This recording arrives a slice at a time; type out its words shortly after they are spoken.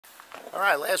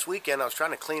Alright, last weekend I was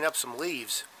trying to clean up some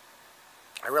leaves.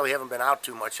 I really haven't been out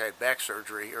too much. I had back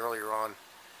surgery earlier on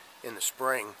in the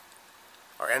spring,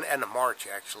 or end of March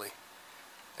actually,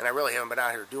 and I really haven't been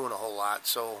out here doing a whole lot.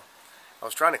 So I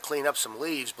was trying to clean up some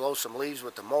leaves, blow some leaves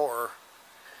with the mower,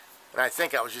 and I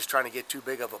think I was just trying to get too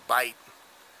big of a bite,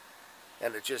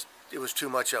 and it was too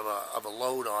much of a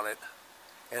load on it,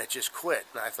 and it just quit.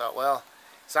 And I thought, well,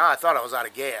 I thought I was out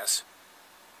of gas.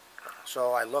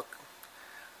 So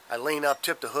I leaned up,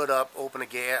 tipped the hood up, opened the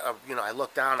gas. I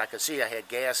looked down, I could see I had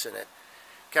gas in it.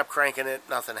 Kept cranking it,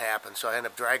 nothing happened. So I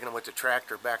ended up dragging it with the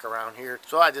tractor back around here.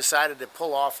 So I decided to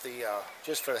pull off the,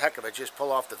 just for the heck of it, just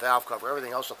pull off the valve cover.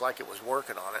 Everything else looked like it was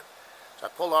working on it. So I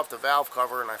pulled off the valve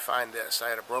cover and I find this. I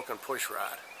had a broken push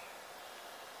rod.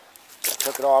 I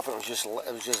took it off and it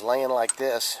was just laying like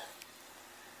this.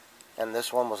 And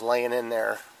this one was laying in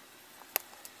there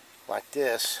like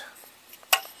this.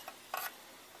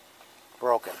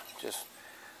 Broken.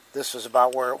 This was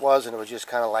about where it was, and it was just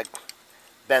kind of like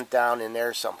bent down in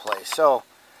there someplace. So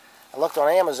I looked on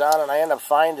Amazon and I ended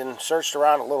up searched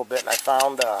around a little bit, and I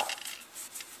found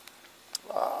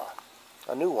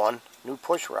a new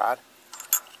push rod.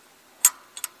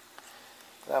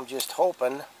 And I'm just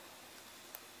hoping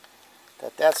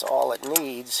that that's all it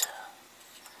needs.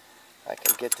 I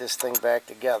can get this thing back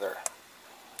together.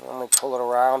 Let me pull it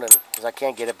around, and because I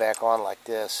can't get it back on like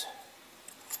this,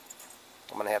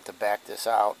 I'm going to have to back this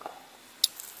out.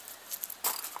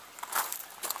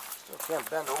 Still can't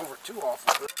bend over too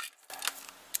awful good.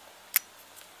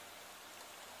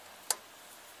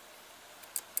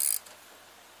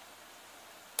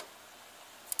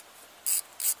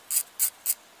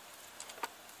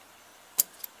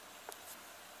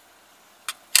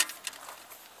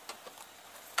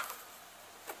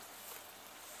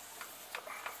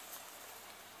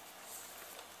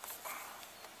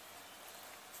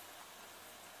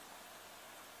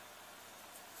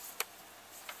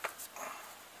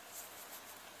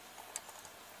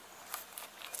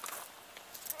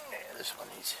 This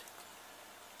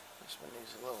one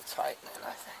needs a little tightening,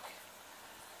 I think,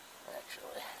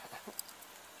 actually.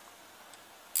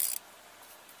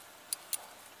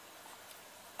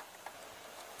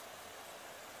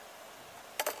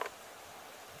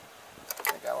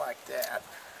 I think I like that.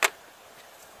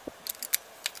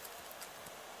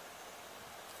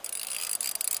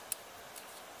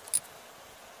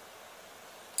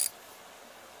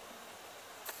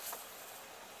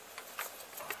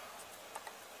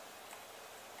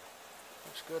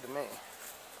 Looks good to me.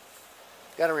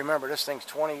 Got to remember, this thing's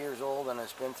 20 years old and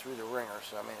it's been through the ringer,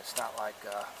 so I mean, it's not like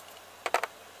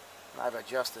I've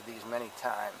adjusted these many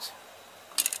times.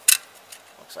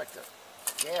 Looks like the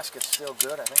gasket's still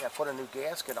good. I think I put a new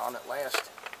gasket on it last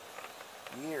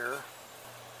year.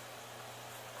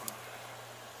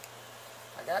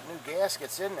 I got new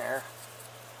gaskets in there.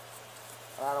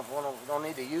 I don't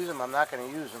need to use them. I'm not going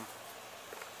to use them.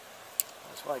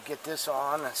 I just want to get this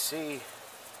on and see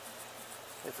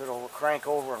if it'll crank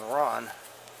over and run.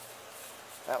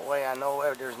 That way I know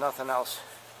there's nothing else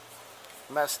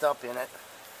messed up in it.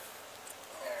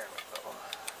 There we go.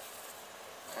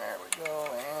 There we go,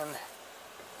 and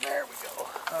there we go.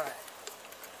 Alright.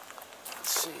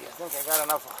 Let's see, I think I got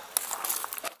enough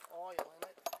oil in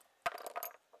it.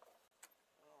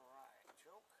 Alright,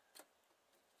 choke.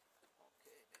 Okay,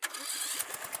 baby.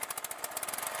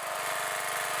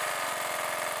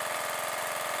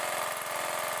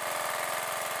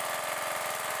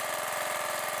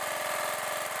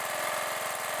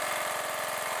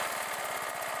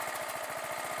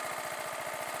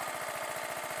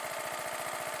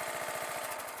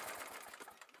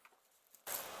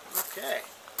 Okay,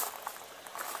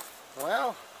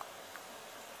 well,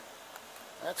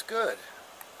 that's good.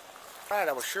 Alright,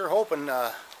 I was sure hoping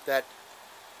that,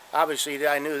 obviously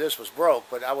I knew this was broke,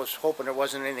 but I was hoping there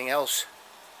wasn't anything else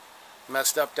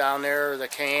messed up down there, the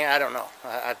can, I don't know.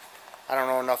 I don't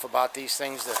know enough about these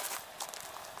things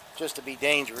just to be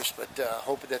dangerous, but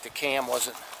hoping that the cam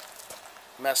wasn't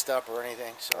messed up or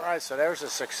anything. So, alright, so there's a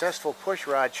successful push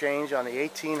rod change on the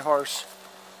 18 horse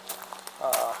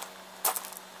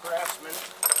Craftsman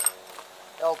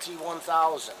LT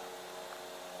 1000.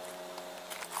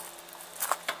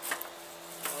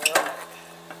 Alright.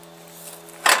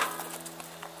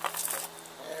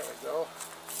 There we go.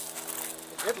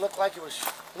 It did look like it was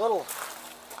a little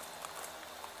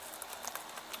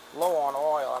low on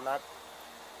oil. I'm not,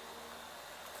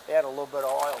 add a little bit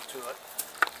of oil to it.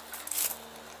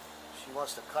 She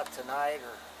wants to cut tonight,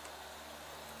 or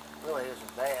really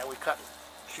isn't bad.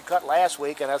 She cut last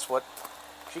week, and that's what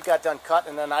she got done cutting,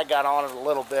 and then I got on it a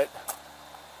little bit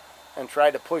and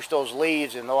tried to push those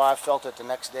leaves, and though I felt it the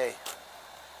next day.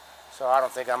 So I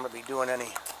don't think I'm going to be doing any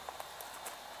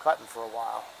cutting for a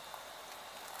while.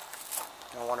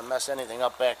 I don't want to mess anything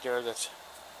up back there that's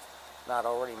not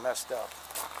already messed up.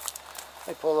 Let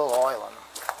me put a little oil in them.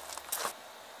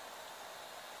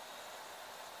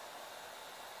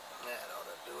 That ought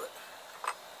to do it.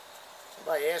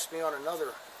 Somebody asked me on another,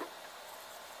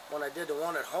 when I did the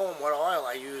one at home, what oil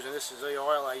I use, and this is the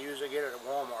oil I use. I get it at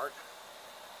Walmart.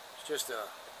 It's just a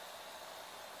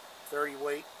 30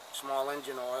 weight small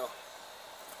engine oil.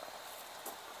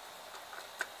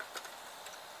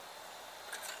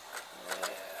 Yeah.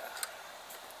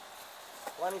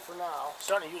 Plenty for now.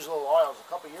 Starting to use little oils. A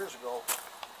couple years ago,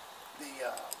 the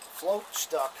float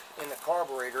stuck in the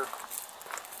carburetor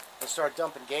and started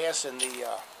dumping gas in the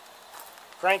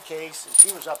crankcase, and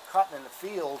she was up cutting in the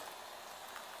field,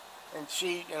 and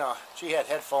she had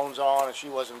headphones on, and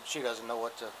she doesn't know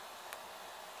what to.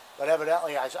 But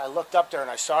evidently, I looked up there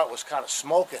and I saw it was kind of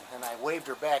smoking, and I waved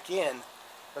her back in,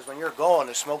 because when you're going,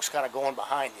 the smoke's kind of going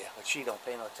behind you, but she don't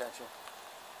pay no attention.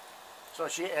 So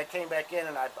I came back in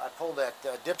and I pulled that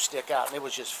dipstick out, and it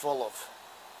was just full of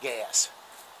gas.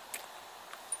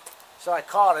 So I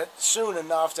caught it soon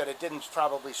enough that it didn't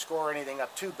probably score anything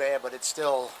up too bad, but it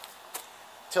still,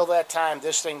 till that time,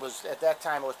 this thing was, at that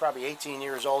time it was probably 18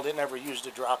 years old. It never used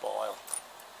a drop of oil.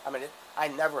 I mean, I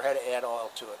never had to add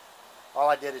oil to it. All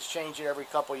I did is change it every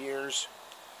couple of years,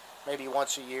 maybe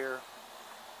once a year,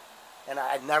 and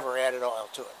I never added oil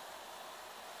to it.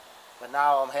 But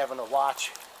now I'm having to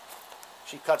watch.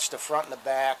 She cuts the front and the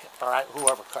back, or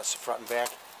whoever cuts the front and back.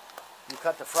 You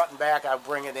cut the front and back, I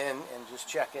bring it in and just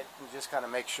check it and just kind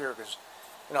of make sure, because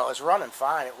it's running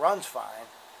fine. It runs fine,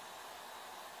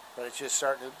 but it's just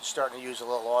starting to use a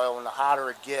little oil. And the hotter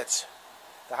it gets,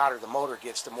 the hotter the motor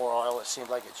gets, the more oil it seems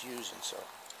like it's using. So,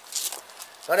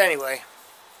 but anyway,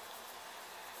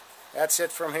 that's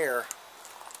it from here.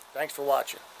 Thanks for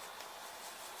watching.